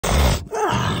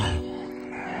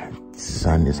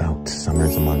sun is out,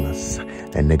 summer's among us,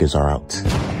 and niggas are out.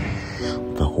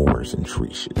 The whores and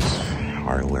treaches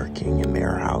are lurking, and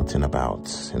they're out and about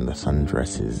in the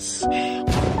sundresses,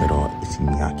 with little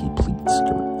Isimiaki pleat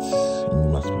skirts. And you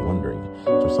must be wondering,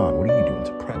 Jason, what are you doing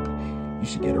to prep? You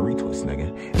should get a retwist,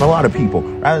 nigga. And a lot of people,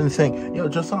 rather than saying, yo,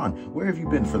 Jason, where have you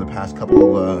been for the past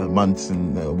couple of months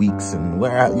and weeks, and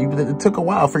it took a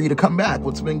while for you to come back,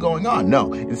 what's been going on?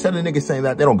 No, instead of niggas saying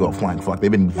that, they don't go flying fuck. They've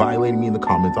been violating me in the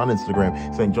comments on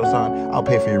Instagram, saying, Jason, I'll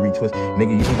pay for your retwist. Nigga,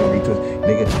 you need a retwist.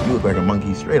 Nigga, you look like a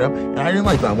monkey, straight up. And I didn't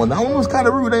like that one. That one was kind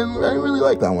of rude. I didn't really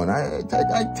like that one. I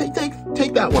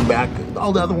take that one back.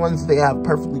 All the other ones, they have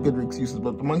perfectly good excuses,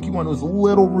 but the monkey one was a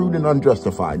little rude and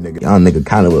unjustified, nigga. Y'all nigga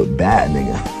kind of look bad, nigga.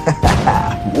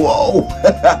 Whoa.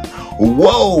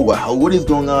 Whoa. What is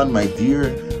going on, my dear,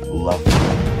 lovely,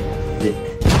 thick,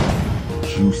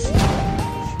 juicy,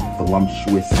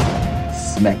 voluptuous,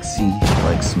 smexy,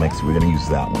 like smexy, we're gonna use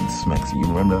that one, smexy, you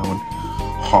remember that one?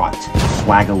 Hot,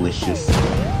 swagalicious,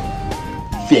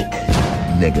 thick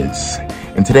niggas.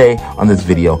 And today, on this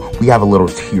video, we have a little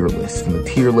tier list. And the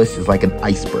tier list is like an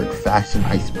iceberg, fashion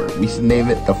iceberg. We should name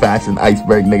it the fashion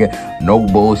iceberg, nigga. No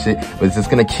bullshit, but it's just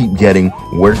gonna keep getting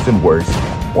worse and worse,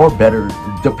 or better,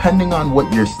 depending on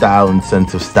what your style and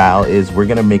sense of style is. We're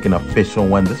gonna make an official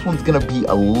one. This one's gonna be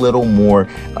a little more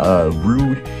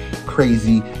rude,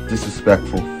 crazy,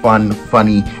 disrespectful, fun,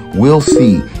 funny. We'll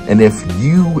see. And if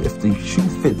the shoe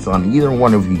fits on either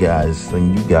one of you guys,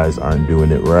 then you guys aren't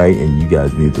doing it right, and you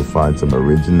guys need to find some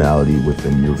originality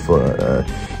within your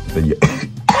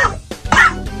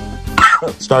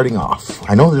Starting off,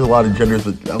 I know there's a lot of genders,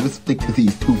 but I'm gonna stick to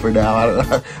these two for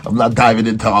now. I'm not diving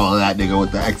into all of that, nigga,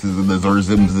 with the X's and the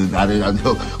Zerzims and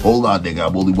hold on, nigga,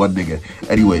 I'm only one nigga.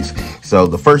 Anyways, so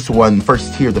the first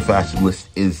tier of the fashion list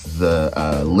is the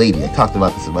lady. I talked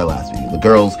about this in my last video. The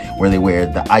girls, where they wear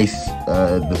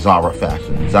the Zara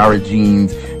fashion. Zara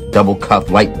jeans, double cuff,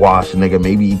 light wash, nigga.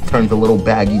 Maybe turns a little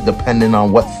baggy depending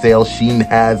on what sale Shein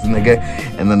has, nigga.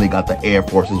 And then they got the Air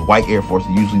Forces, white Air Forces.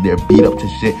 Usually they're beat up to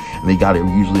shit. And they got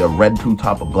usually a red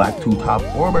two-top, a black two-top,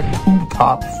 or a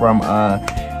two-top from,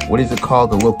 what is it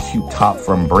called? The little cute top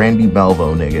from Brandy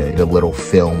Melville, nigga. The little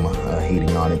film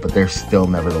hating on it, but they're still,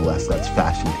 nevertheless, that's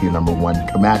fashion tier number one.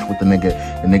 To match with the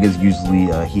nigga, the nigga's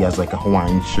usually, he has like a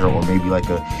Hawaiian shirt or maybe like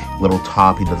a little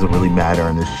top. He doesn't really matter,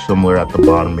 and it's similar at the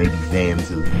bottom, maybe Vans,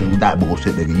 that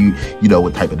bullshit, nigga. You know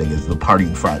what type of niggas, the party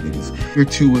fried niggas. Tier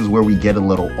two is where we get a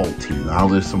little alt here. Now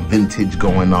there's some vintage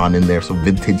going on in there, some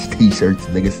vintage t-shirts,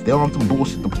 nigga. Still on some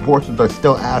bullshit. The proportions are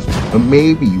still ass, but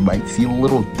maybe you might see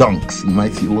little dunks. You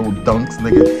might see little dunks,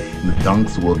 nigga. And the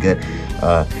dunks will get,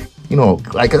 you know,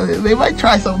 like they might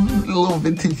try some little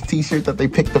vintage t-shirt that they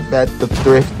picked up at the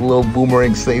thrift. A little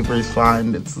boomerang saver is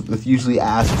fine. It's usually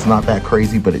ass. It's not that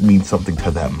crazy, but it means something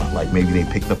to them. Like maybe they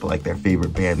picked up like their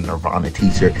favorite band Nirvana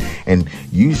t-shirt, and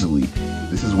usually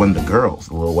this is when the girls,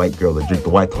 the little white girl that drink the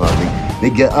White Claw, they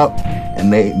get up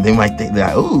and they might think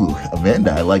that, ooh,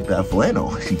 Amanda, I like that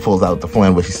flannel. She pulls out the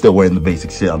flannel, but she's still wearing the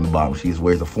basic shit on the bottom. She just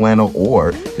wears a flannel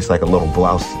or just like a little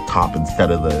blouse top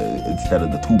instead of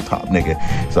the tube top, nigga.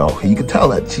 So you can tell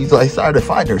that she's like started to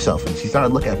find herself, and she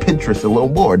started looking at Pinterest a little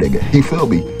more, nigga. You feel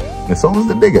me? And so is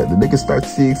the nigga. The nigga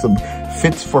starts seeing some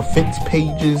fits for fits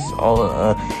pages, all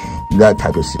that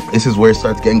type of shit. This is where it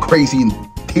starts getting crazy in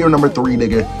tier number three,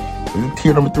 nigga.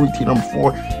 Tier number three, tier number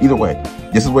four, either way.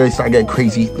 This is where it start getting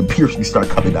crazy. The piercings start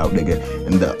coming out, nigga.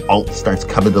 And the alt starts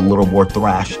coming a little more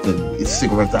thrash. The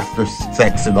cigarettes after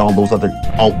sex and all those other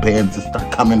alt bands that start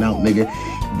coming out, nigga.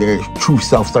 Their true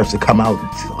self starts to come out.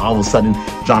 All of a sudden,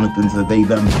 Jonathan's a they,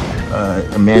 them.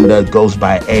 Amanda goes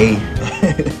by A.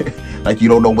 Like you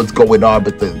don't know what's going on,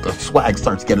 but the swag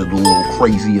starts getting a little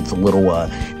crazy. It's a little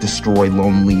destroy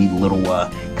lonely, little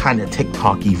kind of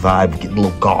TikTok-y vibe, getting a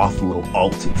little goth, a little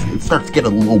alt. It starts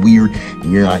getting a little weird,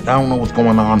 and you're like, I don't know what's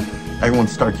going on. Everyone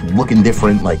starts looking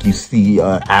different. Like you see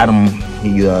Adam,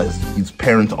 his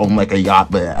parents own like a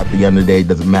yacht, but at the end of the day, it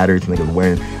doesn't matter. This nigga's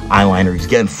wearing eyeliner. He's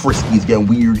getting frisky. He's getting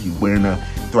weird. He's wearing a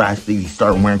thrash thing. He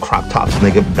started wearing crop tops,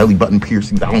 nigga, belly button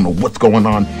piercings. I don't know what's going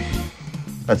on.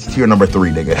 That's tier number three,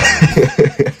 nigga.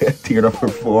 Tier number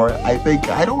four, I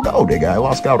don't know, nigga. I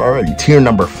lost count already. Tier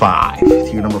number five.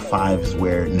 Tier number five is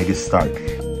where niggas start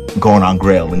going on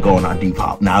Grail and going on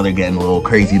Depop. Now they're getting a little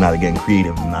crazy. Now they're getting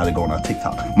creative. And now they're going on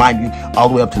TikTok. Mind you, all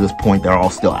the way up to this point, they're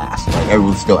all still ass. Like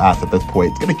everyone's still ass at this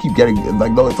point. It's gonna keep getting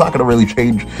like, no, it's not gonna really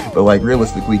change. But like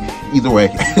realistically, either way,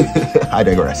 I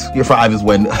digress. Tier five is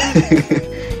when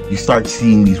you start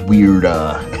seeing these weird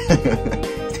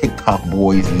TikTok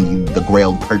boys and the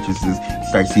grailed purchases. You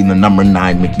start seeing the number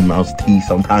 9 Mickey Mouse tee.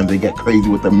 Sometimes they get crazy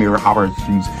with the mirror hopper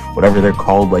shoes, whatever they're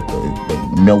called, like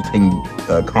the melting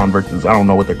Converses. I don't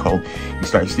know what they're called. You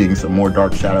start seeing some more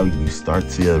dark shadow. You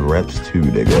start seeing reps too,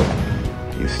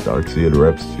 nigga. You start seeing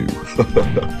reps too.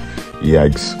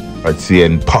 Yikes. Start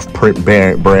seeing puff print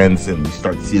brands, and you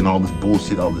start seeing all this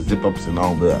bullshit, all the zip ups and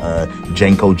all the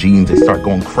Janko jeans. They start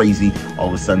going crazy. All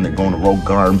of a sudden they're going to Rogue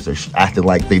Arms. They're acting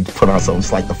like they put on something.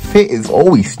 It's like the fit is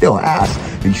always still ass.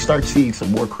 And you start seeing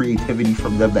some more creativity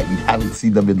from them that you haven't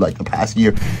seen them in like the past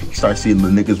year. You start seeing the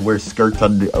niggas wear skirts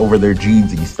over their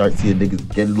jeans, and you start seeing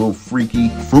niggas get a little freaky.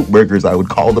 Fruit burgers, I would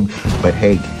call them. But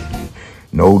hey,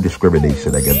 no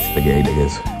discrimination against the gay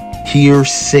niggas. Tier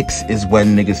 6 is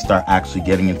when niggas start actually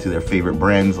getting into their favorite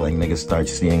brands. Like niggas start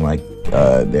seeing like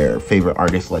their favorite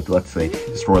artists, like let's say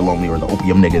Destroy Lonely or the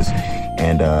Opium niggas,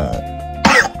 and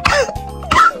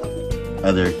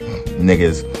other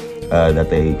niggas that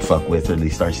they fuck with, and they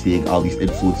start seeing all these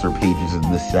influencer pages and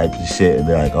this type of shit, and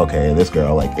they're like, okay, this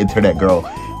girl, like internet girl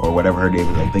or whatever her name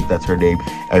is, I think that's her name.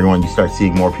 Everyone, you start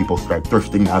seeing more people start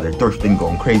thrifting. Now they're thrifting,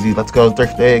 going crazy. Let's go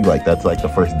thrifting. Like that's like the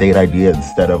first date idea,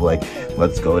 instead of like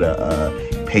let's go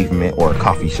to Pavement or a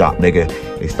coffee shop, nigga.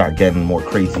 They start getting more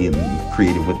crazy and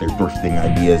creative with their thrifting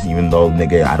ideas, even though,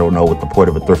 nigga, I don't know what the point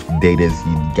of a thrifting date is.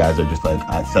 You guys are just like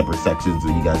at separate sections,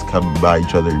 and you guys come by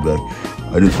each other and be like,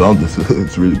 I just found this.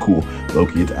 It's really cool.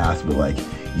 Low-key, it's ass, but like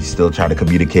you still try to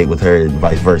communicate with her and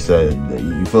vice versa.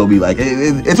 You feel me? Like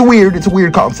it's weird. It's a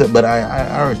weird concept, but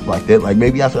I respect it. Like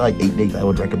maybe after like 8 dates, I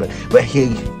would recommend. But hey,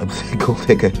 I'm a single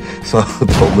nigga, so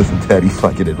don't listen to any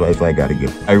fucking advice I gotta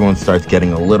give. Everyone starts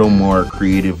getting a little more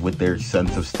creative with their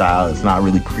sense of style. It's not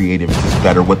really creative. It's just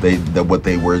better than what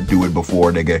they were doing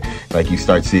before, nigga. Like you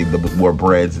start seeing the more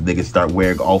brands, and niggas start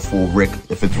wearing all full Rick.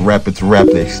 If it's rep, it's rep.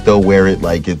 They still wear it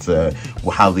like it's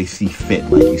how they see fit.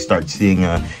 Like you start seeing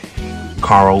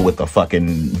Carl with a fucking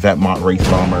Vetmont race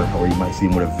bomber, or you might see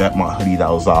him with a Vetmont hoodie that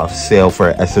was off sale for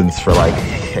Essence for like,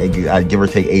 I'd give or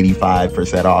take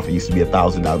 85% off. It used to be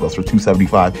 $1,000, now it goes for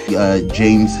 $275.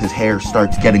 James, his hair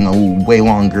starts getting a little way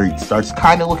longer. It starts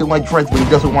kind of looking like dreads, but he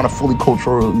doesn't want to fully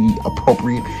culturally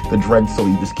appropriate the dreads, so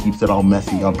he just keeps it all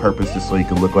messy on purpose, just so he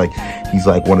can look like he's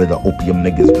like one of the opium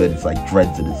niggas, but it's like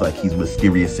dreads, and it's like he's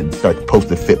mysterious, and starts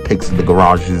posting fit pics in the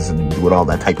garages and doing all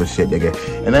that type of shit, nigga.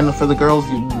 And then for the girls,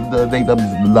 the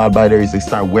non-binaries, they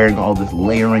start wearing all this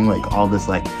layering, like all this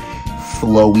like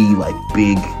flowy, like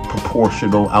big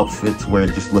proportional outfits where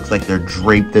it just looks like they're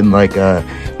draped in like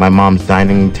my mom's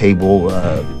dining table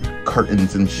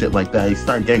curtains and shit like that. They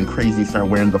start getting crazy, start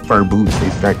wearing the fur boots. They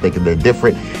start thinking they're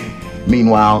different.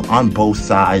 Meanwhile, on both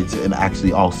sides, and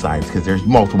actually all sides, because there's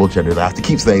multiple genders, I have to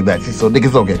keep saying that so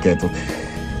niggas don't get canceled.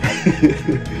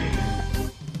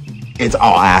 It's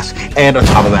all ass. And on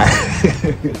top of that,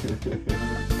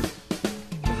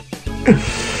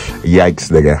 yikes,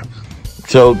 nigga.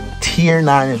 So tier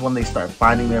 9 is when they start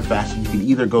finding their fashion. You can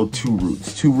either go 2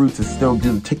 routes. 2 routes is still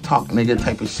do the TikTok nigga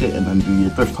type of shit, and then do your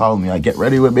thrift haul and be like, get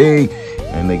ready with me.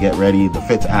 And they get ready. The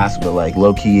fit's ass, but like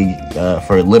low key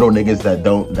for little niggas that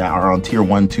are on tier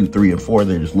 1, 2, 3, and 4,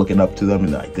 they're just looking up to them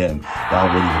and they're like, damn, y'all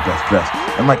really the best.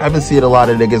 And like I've been seeing a lot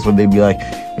of niggas when they be like,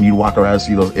 when you walk around and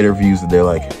see those interviews, and they're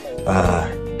like,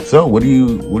 so how do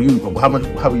you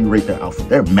rate their outfit?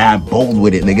 They're mad bold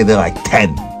with it, nigga. They're like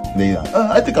 10. They like,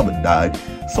 I think I'm a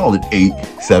 9, solid 8,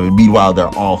 7. Meanwhile,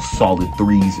 they're all solid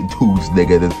 3s and 2s,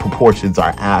 nigga. The proportions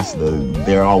are ass.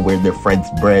 They're all wearing their friends'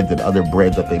 brands and other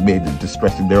brands that they made. They're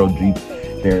distressing their own jeans.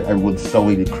 Everyone's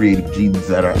sewing and creating jeans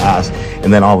that are ass.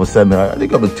 And then all of a sudden, I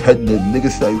think I'm a 10. The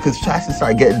niggas start, because fashion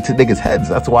started getting into niggas' heads.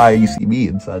 That's why you see me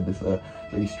inside this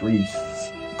very strange,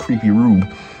 creepy room.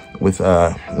 With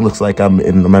it looks like I'm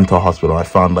in the mental hospital. I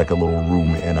found like a little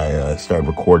room, and I started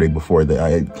recording before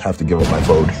I have to give up my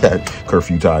phone at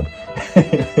curfew time.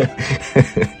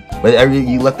 But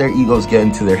you let their egos get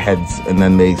into their heads, and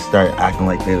then they start acting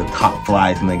like they're the top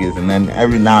flies niggas, and then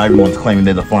now everyone's claiming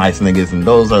they're the flies niggas, and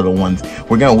those are the ones.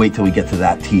 We're gonna wait till we get to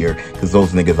that tier, because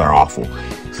those niggas are awful.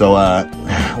 So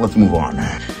let's move on.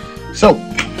 So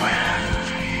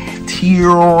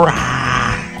tier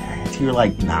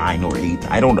like 9 or 8.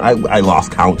 I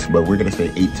lost count, but we're gonna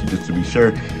say 8 just to be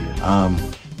sure.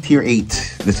 Tier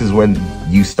 8, this is when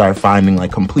you start finding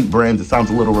like complete brands. It sounds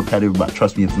a little repetitive, but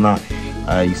trust me, it's not.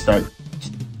 You start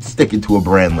sticking to a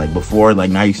brand. Like before,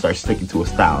 like now you start sticking to a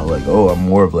style. Like, oh, I'm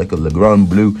more of like a Le Grand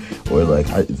Bleu, or like,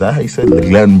 is that how you say Le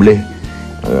Grand Bleu?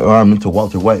 Or I'm into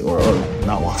Walter White, or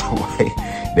not Walter White,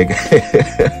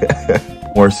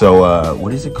 nigga. Or so,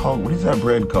 what is it called? What is that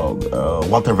brand called?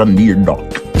 Walter van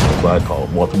Dierendock. slide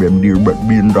called Walter M. Deer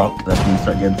Beardrock. That's when you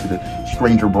start getting to the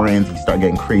stranger brands. You start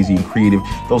getting crazy and creative.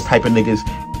 Those type of niggas,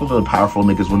 those are the powerful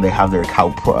niggas when they have their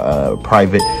account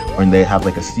private, or when they have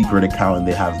like a secret account and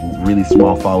they have really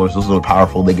small followers. Those are the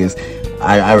powerful niggas.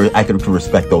 I can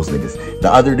respect those niggas.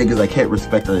 The other niggas I can't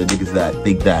respect are the niggas that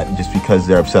think that just because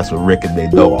they're obsessed with Rick and they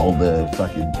know all the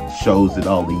fucking shows and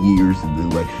all the years and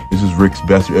they're like, this is Rick's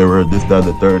best era, this, that,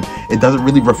 the third. It doesn't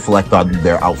really reflect on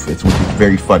their outfits, which is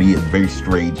very funny and very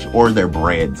strange, or their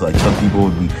brands. Like, some people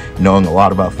would be knowing a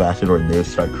lot about fashion, or they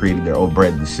start creating their own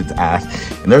brand. This shit's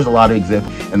ass. And there's a lot of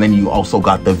examples. And then you also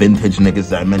got the vintage niggas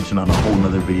that I mentioned on a whole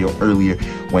nother video earlier,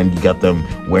 when you got them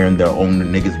wearing their own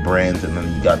niggas brands, and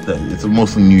then you got it's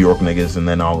mostly New York niggas, and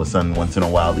then all of a sudden, once in a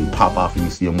while, they pop off and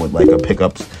you see them with like a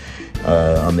pickups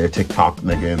on their TikTok,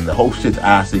 nigga, and the whole shit's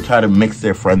ass. They try to mix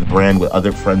their friend's brand with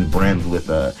other friends' brands with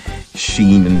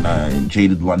Sheen and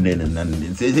Jaded London, and then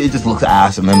it just looks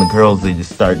ass. And then the girls, they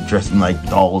just start dressing like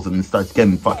dolls, and it starts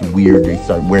getting fucking weird. They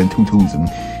start wearing tutus and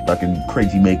fucking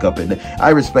crazy makeup, and I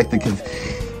respect it because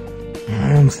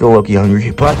I'm still low-key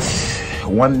hungry. But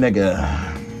one nigga,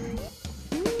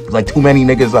 like, too many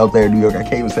niggas out there in New York. I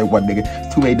can't even say one nigga.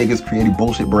 There's too many niggas creating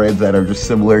bullshit brands that are just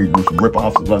similar, just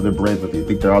rip-offs of other brands, but they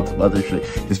think they're on some other shit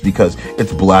just because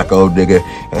it's black-owned, nigga.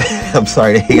 I'm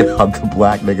sorry to hate on the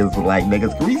black niggas, but like,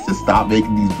 niggas, can we just stop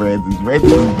making these brands? These brands are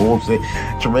this bullshit.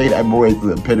 Tremaine Edmore is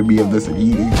the epitome of this, and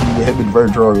him and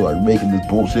Virgil are like making this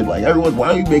bullshit. Like, everyone,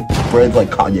 why don't you make brands like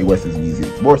Kanye West's Yeezy?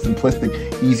 It's more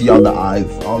simplistic, easy on the eyes,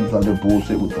 all this other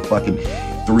bullshit with the fucking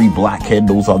 3 black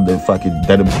handles on the fucking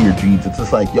denim tier jeans. It's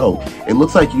just like, yo, it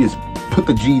looks like you just put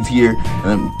the jeans here and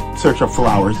then search up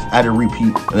flowers, add a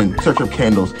repeat, and then search up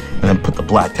candles, and then put the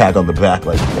black tag on the back.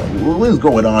 Like, what is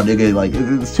going on, nigga? Like,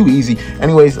 it's too easy.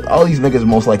 Anyways, all these niggas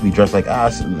most likely dress like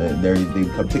ass, and they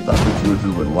become TikTok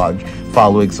influencers with large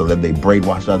followings, so then they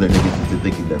brainwash other niggas into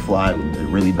thinking they're fly when they're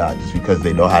really not, just because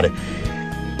they know how to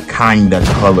kind of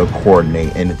color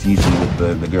coordinate. And it's usually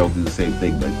with the girls do the same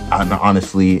thing. But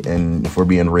honestly, and if we're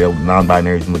being real,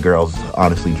 non-binaries and the girls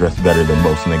honestly dress better than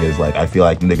most niggas. Like, I feel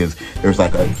like niggas, there's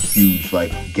like a huge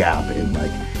like gap in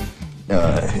like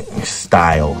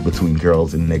style between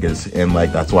girls and niggas, and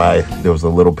like that's why there was a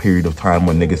little period of time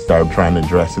when niggas started trying to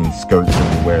dress in skirts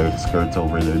and wear skirts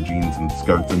over their jeans and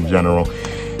skirts in general,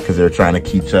 because they're trying to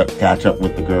catch up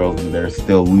with the girls, and they're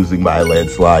still losing by a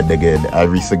landslide, nigga. And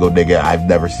every single nigga, I've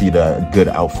never seen a good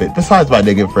outfit besides my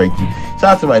nigga Frankie.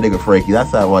 Shout out to my nigga Frankie.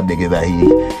 That's that one nigga that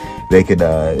they could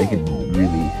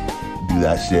really do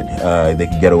that shit. They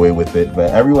could get away with it. But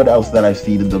everyone else that I've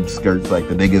seen in them skirts, like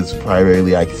the niggas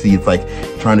primarily I see, it's like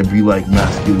trying to be like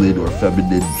masculine or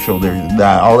feminine, show their,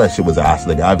 all that shit was ass,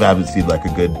 nigga. I haven't seen like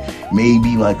a good,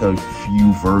 maybe like a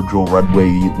few Virgil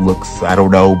runway looks, I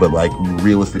don't know, but like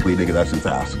realistically, nigga, that's just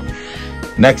ass.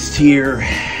 Next tier,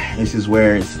 this is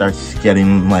where it starts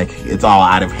getting like, it's all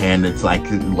out of hand. It's like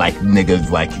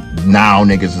niggas, like now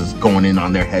niggas is going in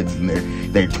on their heads, and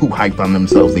they're too hyped on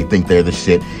themselves. They think they're the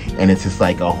shit, and it's just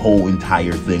like a whole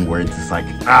entire thing where it's just like,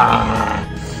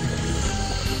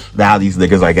 now these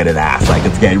niggas are getting ass. Like,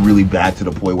 it's getting really bad to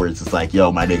the point where it's just like,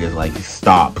 yo, my niggas, like,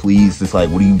 stop, please. It's like,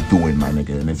 what are you doing, my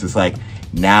nigga? And it's just like,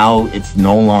 now it's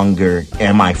no longer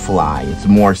am I fly. It's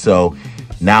more so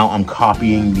now I'm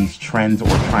copying these trends or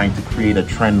trying to create a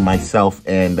trend myself.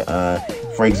 And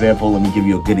for example, let me give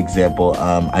you a good example.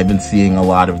 I've been seeing a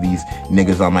lot of these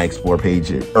niggas on my Explore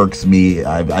page. It irks me.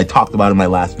 I talked about it in my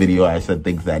last video. I said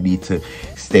things that need to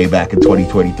stay back in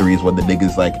 2023 is when the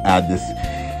niggas like add this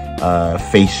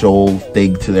facial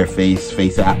thing to their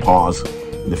face app, pause,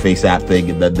 the face app thing,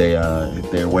 and then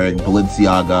they're wearing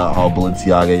Balenciaga, all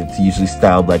Balenciaga. It's usually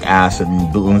styled like ass,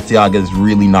 and Balenciaga is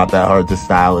really not that hard to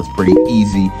style. It's pretty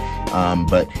easy,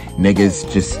 but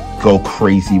niggas just go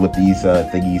crazy with these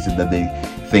thingies, and then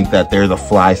they think that they're the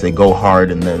fly, so they go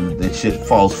hard, and then the shit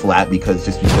falls flat because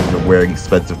they're wearing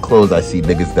expensive clothes. I see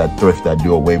niggas that thrift that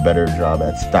do a way better job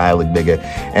at styling, nigga,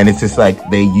 and it's just like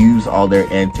they use all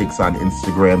their antics on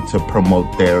Instagram to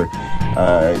promote their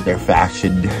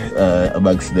fashion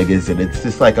amongst niggas, and it's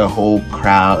just like a whole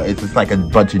crowd. It's just like a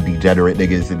bunch of degenerate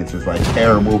niggas, and it's just like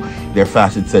terrible. Their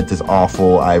fashion sense is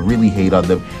awful. I really hate on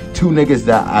them. 2 niggas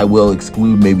that I will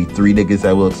exclude, maybe 3 niggas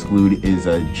I will exclude, is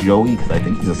Joey, because I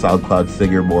think he's a SoundCloud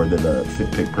singer more than a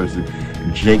FitPic person.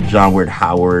 Jake Johnward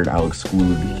Howard, I'll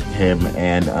exclude him,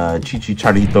 and Chichi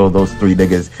Charito. Those 3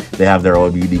 niggas, they have their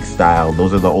own unique style.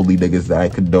 Those are the only niggas that I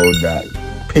condone that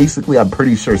basically I'm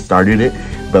pretty sure started it,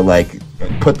 but like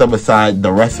Put them aside.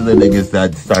 The rest of the niggas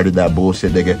that started that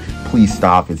bullshit, nigga, please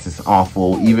stop. It's just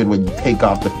awful. Even when you take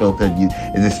off the filter, you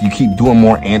keep doing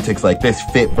more antics. Like this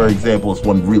fit, for example, is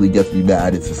one really gets me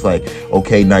mad. It's just like,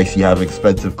 okay, nice, you have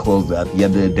expensive clothes, but at the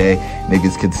end of the day,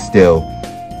 niggas can still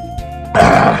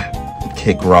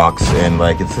kick rocks, and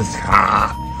like it's just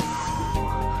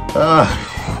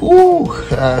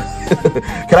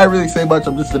can I really say much?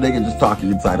 I'm just a nigga just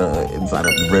talking inside a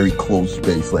very closed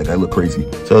space. Like I look crazy.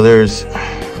 So there's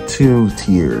 2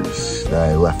 tiers that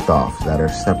I left off that are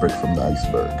separate from the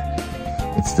iceberg.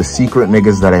 It's the secret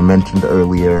niggas that I mentioned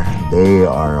earlier. They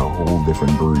are a whole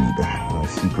different breed. A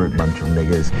secret bunch of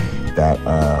niggas that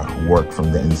work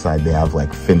from the inside. They have like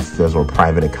Finstas or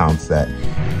private accounts that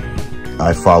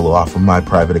I follow off of my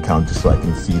private account just so I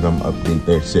can see them update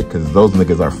their shit, because those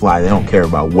niggas are fly. They don't care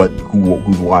about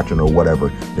who's watching or whatever.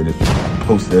 They just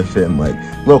post their shit and like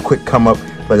little quick come up,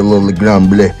 like a little grand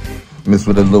bleh, mixed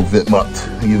with a little vitmut.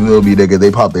 You feel me, nigga? They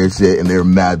pop their shit and they're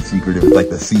mad secretive, like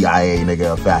the CIA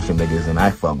nigga, fashion niggas, and I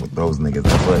fuck with those niggas.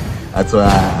 That's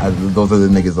why those are the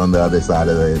niggas on the other side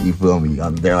of the, you feel me?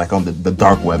 They're like on the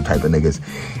dark web type of niggas.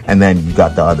 And then you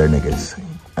got the other niggas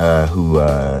who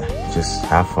just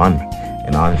have fun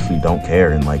and honestly don't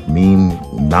care, and like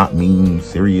not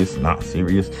serious, not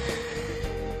serious.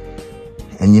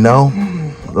 And you know,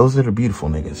 those are the beautiful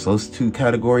niggas. Those 2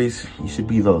 categories, you should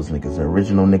be those niggas. The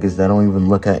original niggas that don't even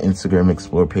look at Instagram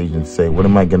Explore page and say, what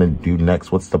am I gonna do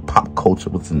next? What's the pop culture?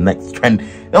 What's the next trend?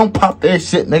 They don't pop their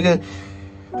shit, nigga.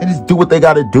 They just do what they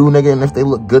gotta do, nigga. And if they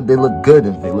look good, they look good.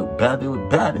 And if they look bad, they look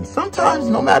bad. And sometimes,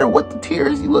 no matter what the tier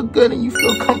is, you look good and you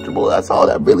feel comfortable. That's all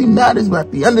that really matters. But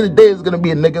at the end of the day, it's gonna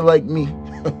be a nigga like me.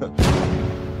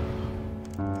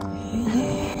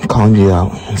 Calling you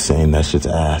out and saying that shit's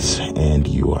ass, and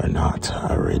you are not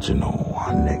original,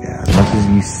 nigga. As much as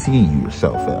you see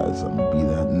yourself as, I'm gonna be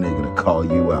that nigga to call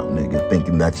you out, nigga,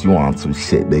 thinking that you on some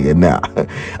shit, nigga. Nah,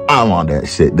 I'm on that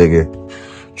shit, nigga.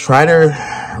 Try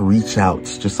to reach out,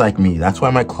 just like me. That's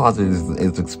why my closet is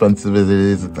as expensive as it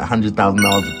is. It's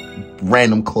 $100,000,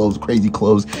 random clothes, crazy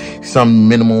clothes, some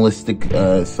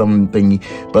minimalistic, some thingy.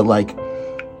 But like,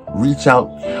 reach out,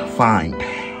 find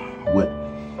what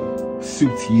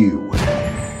suits you.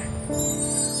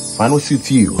 Find what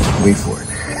suits you. Wait for it.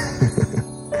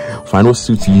 Find what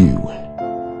suits you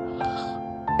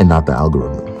and not the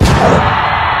algorithm.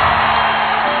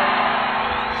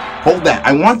 Hold that.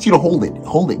 I want you to hold it.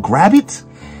 Hold it. Grab it.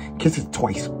 Kiss it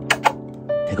twice.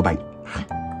 Take a bite.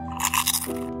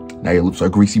 Now your lips are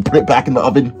greasy. Put it back in the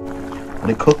oven.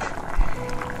 Let it cook.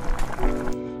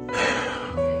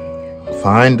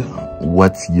 Find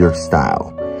what's your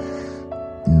style.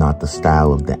 Not the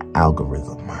style of the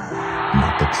algorithm.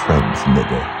 Not the trends,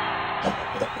 nigga.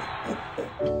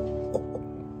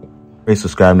 Hey,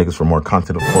 subscribe, niggas, for more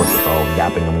content. Of course, it's all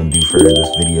yapping I'm gonna do for this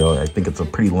video. I think it's a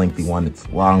pretty lengthy one. It's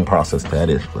a long process to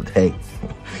edit, but hey,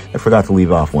 I forgot to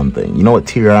leave off one thing. You know what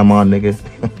tier I'm on, nigga?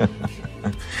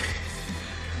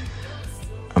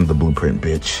 I'm the blueprint,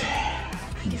 bitch.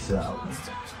 Peace out.